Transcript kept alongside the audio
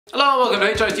Hello and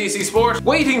welcome to HITC Sport.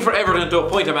 Waiting for Everton to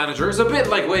appoint a manager is a bit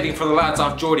like waiting for the lads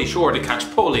off Geordie Shore to catch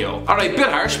polio. Alright, bit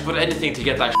harsh, but anything to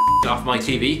get that off my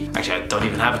TV. Actually, I don't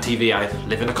even have a TV, I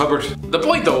live in a cupboard. The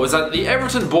point though is that the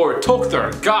Everton board took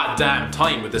their goddamn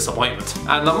time with this appointment.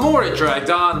 And the more it dragged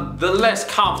on, the less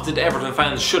confident Everton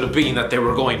fans should have been that they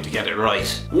were going to get it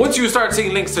right. Once you start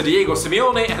seeing links to Diego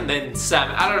Simeone and then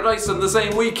Sam Allardyce in the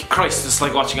same week, Christ, it's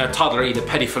like watching a toddler eat a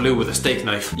petit filou with a steak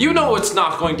knife. You know it's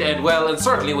not going to end well, and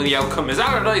certainly when the outcome is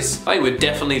Allardyce, I would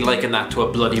definitely liken that to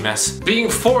a bloody mess. Being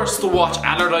forced to watch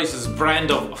Allardyce's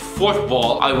brand of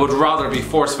football, I would rather be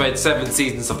force-fed 7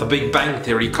 seasons of the Big Bang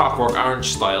Theory Clockwork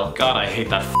Orange style. God, I hate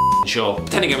that show.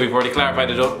 But then again, we've already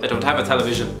clarified I don't have a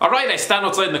television. Alright, I stand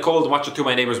outside in the cold and watch it through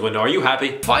my neighbour's window. Are you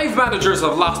happy? 5 managers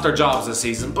have lost their jobs this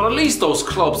season, but at least those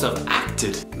clubs have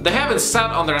acted. They haven't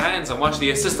sat on their hands and watched the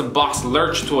assistant boss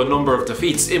lurch to a number of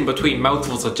defeats in between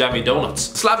mouthfuls of jammy donuts.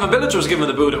 Slaven Bilic was given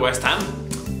the boot at West Ham.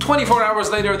 24 hours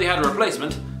later they had a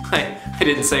replacement. I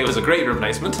didn't say it was a great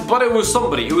replacement, but it was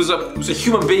somebody who was a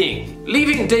human being.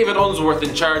 Leaving David Unsworth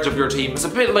in charge of your team is a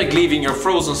bit like leaving your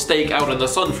frozen steak out in the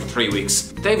sun for 3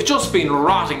 weeks. They've just been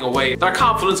rotting away, their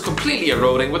confidence completely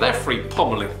eroding with every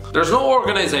pummeling. There's no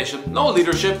organisation, no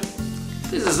leadership.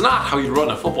 This is not how you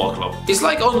run a football club. It's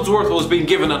like Unsworth was being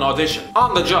given an audition,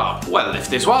 on the job. Well, if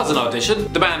this was an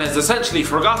audition, the man has essentially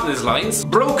forgotten his lines,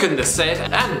 broken the set,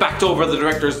 and backed over the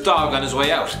director's dog on his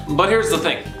way out. But here's the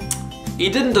thing. He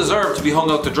didn't deserve to be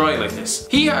hung out to dry like this.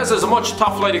 He has as much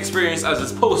top flight experience as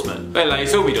his postman. Well, I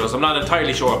assume he does. I'm not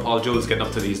entirely sure what Paul Jewell's getting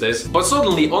up to these days. But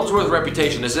suddenly, Unsworth's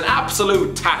reputation is in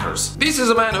absolute tatters. This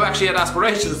is a man who actually had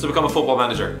aspirations to become a football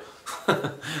manager.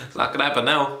 It's not gonna happen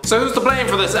now. So who's to blame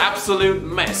for this absolute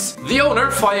mess? The owner,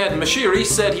 Fayed Mashiri,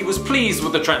 said he was pleased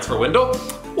with the transfer window.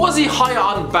 Was he high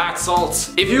on bath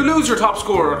salts? If you lose your top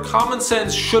scorer, common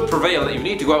sense should prevail that you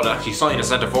need to go out and actually sign a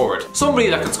centre forward. Somebody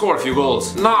that can score a few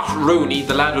goals. Not Rooney,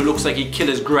 the lad who looks like he'd kill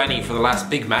his granny for the last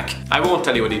Big Mac. I won't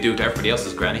tell you what he'd do to everybody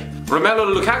else's granny.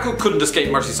 Romelu Lukaku couldn't escape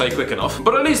Merseyside quick enough,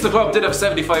 but at least the club did have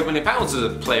 £75 million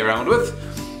to play around with.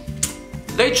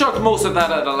 They chucked most of that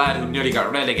at a lad who nearly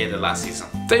got relegated last season.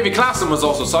 David Klaassen was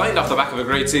also signed off the back of a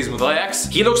great season with Ajax.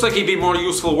 He looks like he'd be more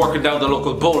useful working down the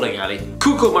local bowling alley.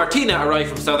 Cuco Martina arrived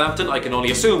from Southampton. I can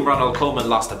only assume Ronald Koeman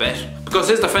lost a bet, because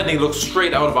his defending looks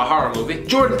straight out of a horror movie.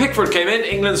 Jordan Pickford came in,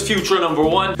 England's future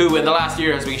 #1, who in the last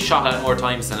year has been shot at more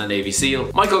times than a Navy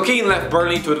SEAL. Michael Keane left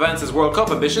Burnley to advance his World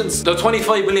Cup ambitions. The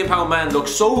 £25 million man looked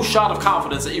so shot of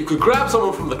confidence that you could grab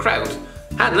someone from the crowd,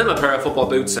 hand them a pair of football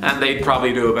boots, and they'd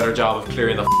probably do a better job of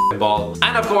clearing the ball.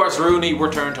 And of course, Rooney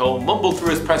returned home, mumbled through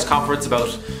his press conference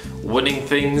about winning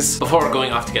things before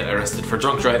going off to get arrested for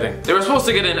drunk driving. They were supposed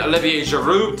to get in Olivier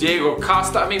Giroud, Diego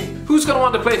Costa. I mean, who's going to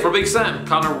want to play for Big Sam?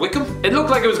 Connor Wickham? It looked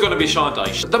like it was going to be Sean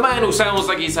Dyche, the man who sounds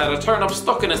like he's had a turnip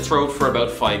stuck in his throat for about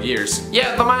 5 years.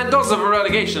 Yeah, the man does have a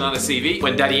relegation on his CV.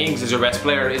 When Danny Ings is your best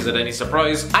player, is it any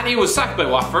surprise? And he was sacked by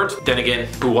Watford. Then again,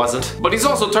 who wasn't? But he's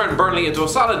also turned Burnley into a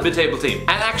solid mid-table team and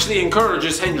actually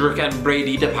encourages Hendrick and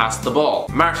Brady to pass the ball.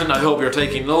 Martin, I hope you're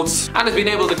taking notes. And has been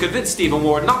able to convince Stephen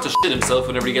Ward not to shit himself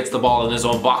whenever he gets the ball in his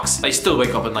own box. I still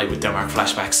wake up at night with Denmark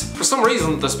flashbacks. For some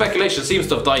reason, the speculation seems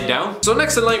to have died down. So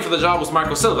next in line for the job was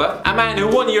Marco Silva, a man who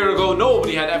 1 year ago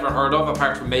nobody had ever heard of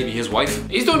apart from maybe his wife.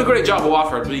 He's doing a great job at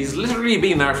Watford, but he's literally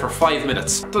been there for 5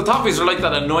 minutes. The Toffees are like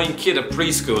that annoying kid at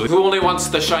preschool who only wants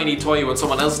the shiny toy when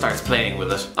someone else starts playing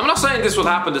with it. I'm not saying this will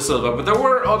happen to Silva, but there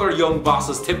were other young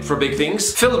bosses tipped for big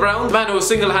things. Phil Brown, the man who has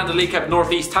single-handedly kept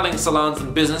North East tallying salons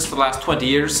in business for the last 20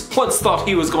 years, once thought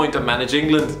he was going to manage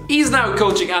England. He's now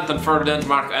coaching Anton Ferdinand,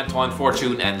 Marc-Antoine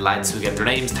Fortune, and lads who get their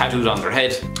names tattooed on their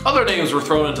head. Other names were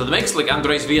thrown into the mix, like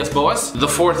Andres Villas-Boas, the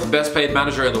 4th best paid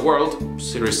manager in the world.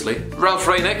 Seriously. Ralph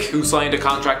Rangnick, who signed a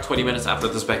contract 20 minutes after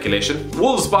the speculation.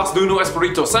 Wolves boss Nuno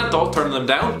Espirito Santo turned them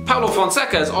down. Paulo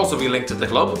Fonseca has also been linked to the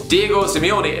club. Diego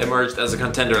Simeone emerged as a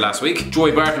contender last week.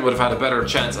 Joey Barton would have had a better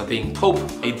chance of being Pope.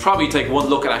 He'd probably take one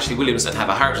look at Ashley Williams and have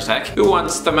a heart attack. Who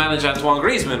wants to manage Antoine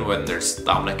Griezmann when there's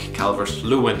Dominic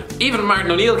Calvert-Lewin? Even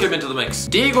Martin O'Neill came into the mix.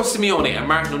 Diego Simeone and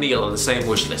Martin O'Neill on the same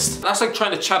wish list. That's like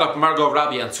trying to chat up Margot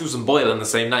Robbie and Susan Boyle in the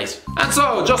same night. And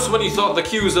so, just when you thought the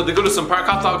queues at the Goodison Park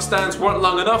hot dog stands weren't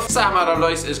long enough, Sam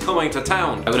Allardyce is coming to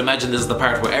town. I would imagine this is the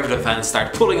part where Everton fans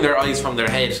start pulling their eyes from their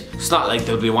head. It's not like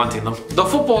they'll be wanting them. The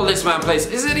football this man plays,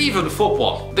 is it even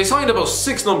football? They signed about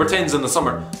 6 number 10s in the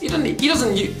summer. He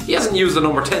hasn't used the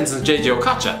number 10 since JJ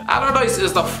Okocha. Allardyce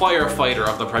is the firefighter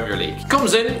of the Premier League.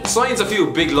 Comes in, signs a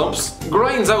few big lumps,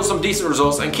 grinds out some decent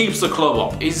results and keeps the club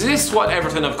up. Is this what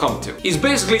Everton have come to? He's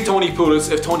basically Tony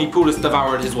Pulis if Tony Pulis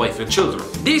devoured his wife and children.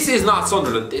 This is not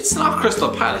Sunderland, it's not Crystal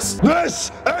Palace.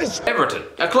 This is Everton,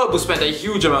 a club who spent a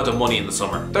huge amount of money in the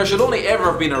summer. There should only ever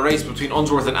have been a race between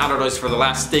Unsworth and Allardyce for the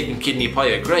last steak and kidney pie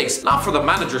at Greg's, not for the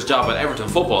manager's job at Everton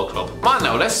Football Club. Come on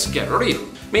now, let's get real.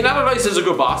 I mean, Allardyce is a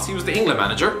good boss, he was the England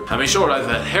manager. I mean, sure, I've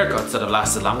had haircuts that have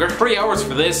lasted longer. 3 hours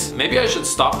for this, maybe I should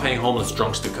stop paying homeless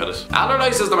drunks to cut it.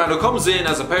 Allardyce is the man who comes in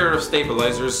as a pair of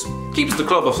stabilisers, keeps the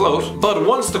club afloat, but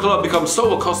once the club becomes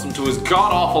so accustomed to his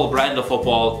god-awful brand of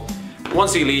football,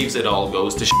 once he leaves, it all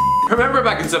goes to shit. Remember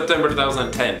back in September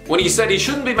 2010, when he said he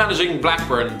shouldn't be managing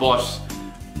Blackburn, but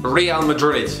Real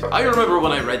Madrid. I remember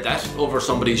when I read that over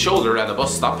somebody's shoulder at a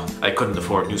bus stop. I couldn't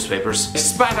afford newspapers. I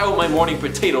spat out my morning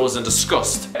potatoes in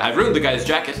disgust. I've ruined the guy's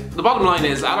jacket. The bottom line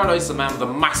is, Allardyce is a man with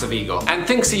a massive ego and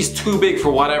thinks he's too big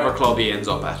for whatever club he ends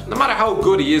up at. No matter how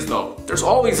good he is though, there's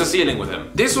always a ceiling with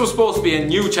him. This was supposed to be a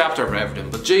new chapter for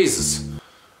Everton, but Jesus.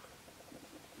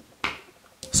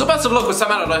 So best of luck with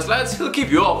Sam Allardyce, lads. He'll keep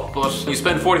you up, but you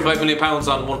spend £45 million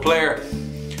on one player,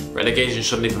 relegation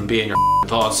shouldn't even be in your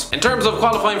thoughts. In terms of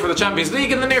qualifying for the Champions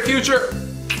League in the near future,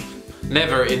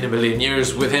 never in a million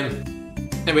years with him.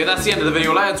 Anyway, that's the end of the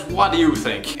video, lads. What do you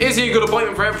think? Is he a good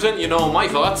appointment for Everton? You know my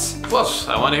thoughts, but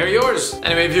I want to hear yours.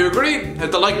 Anyway, if you agree,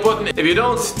 hit the like button. If you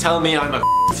don't, tell me I'm a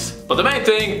But the main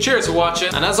thing, cheers for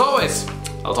watching, and as always,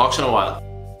 I'll talk to you in a while.